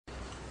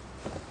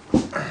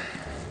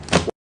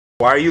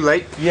Why are you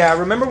late? Yeah,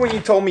 remember when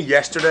you told me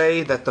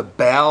yesterday that the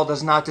bell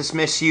does not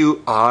dismiss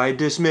you, I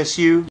dismiss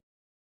you?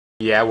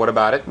 Yeah, what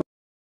about it?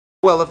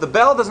 Well, if the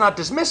bell does not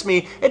dismiss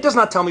me, it does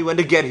not tell me when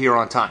to get here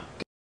on time.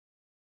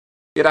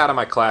 Get out of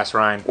my class,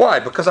 Ryan. Why?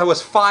 Because I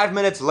was 5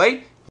 minutes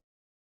late?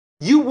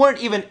 You weren't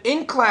even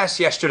in class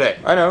yesterday.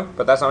 I know,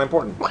 but that's not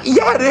important.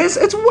 Yeah, it is.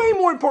 It's way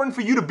more important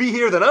for you to be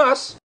here than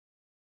us.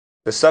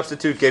 The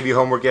substitute gave you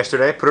homework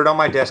yesterday. Put it on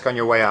my desk on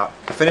your way out.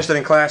 I finished it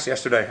in class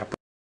yesterday. I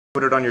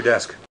put it on your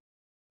desk.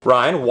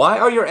 Ryan, why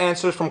are your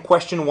answers from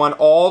question 1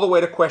 all the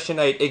way to question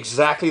 8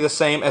 exactly the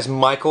same as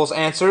Michael's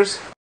answers?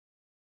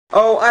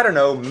 Oh, I don't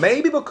know.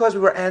 Maybe because we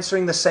were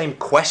answering the same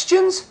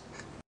questions?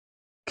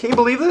 Can you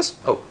believe this?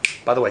 Oh,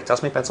 by the way,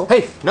 toss me a pencil.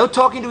 Hey, no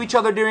talking to each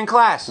other during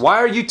class. Why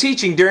are you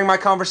teaching during my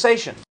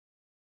conversation?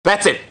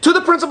 That's it. To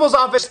the principal's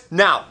office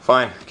now.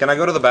 Fine. Can I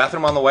go to the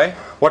bathroom on the way?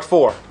 What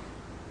for?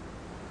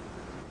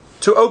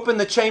 To open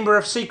the Chamber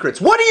of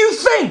Secrets. What do you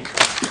think?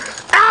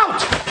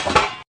 Out!